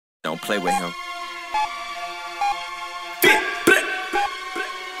Don't play with him.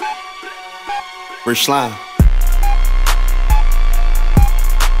 Rich Slime.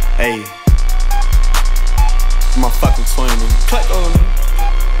 Hey. My fucking twin, nigga. Clap on me.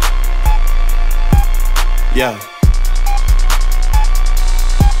 Yeah.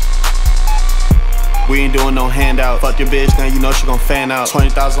 We ain't doing no handout. Fuck your bitch, now you know she gon' fan out.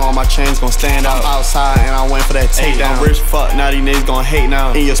 20,000 on my chains gon' stand out. I'm outside and I went for that takedown. I'm rich fuck, now these niggas gon' hate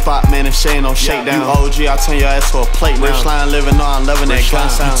now. In your spot, man, and shit ain't no shakedown. You OG, I turn your ass to a plate now. Rich Line living on, I'm loving that gun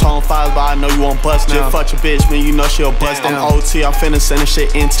sound. You tone fives, but I know you won't bust now. Just fuck your bitch, man, you know she'll bust down. I'm OT, I'm finna send this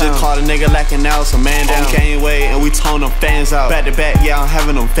shit in town. Just call a nigga lacking now, it's a man down. I'm gang way and we tone them fans out. Back to back, yeah, I'm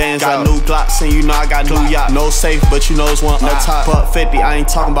having them fans out. Got new Glocks and you know I got new yacht. No safe, but you know it's one up top. Buck 50, I ain't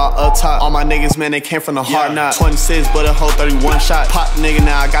talking about up top. All my niggas, man, they came from the hard knot. 26, but a whole 31 shot. Pop the nigga,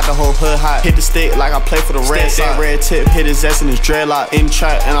 now I got the whole hood hot. Hit the stick like I play for the red side. Red tip, hit his ass in his dreadlock. In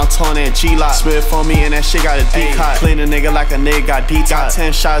trap, and I'm towing that G-lock. Smith on me, and that shit got a D-cot. Clean a nigga like a nigga got D-top. Got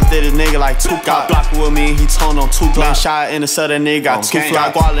 10 shots, did a nigga like 2 got blocked with me, he toned on 2 Glock. Shot in the set, that nigga got 2 fly.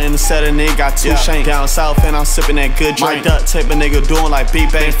 Guala in the set, that nigga got 2 shank. Down south, and I'm sipping that good drink. Duck tip, a nigga doing like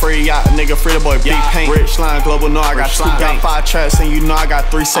B-Bang. Free yacht, nigga free the boy B-Paint. Rich Line, global, know I got 2 bank. Got 5 traps, and you know I got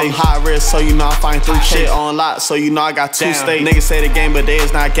 3 safe. I'm high risk, so you know I find 3 shit on lot, so you know I got 2 states. Niggas say the game, but they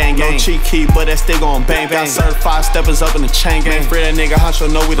is not gang gang. No cheat key, but that still gon' bang bang. Got certified steppers up in the chain gang. Free that nigga Honcho,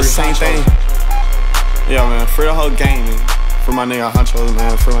 know we the same thing. Yeah, man, free the whole gang, nigga. Free my nigga Honcho,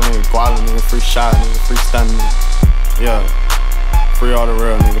 man. Free my nigga Guala, nigga. Free shot, nigga. Free stun, nigga. Yeah. Free all the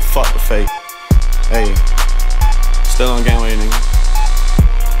real, nigga. Fuck the fake. Hey. Still on gang way, nigga.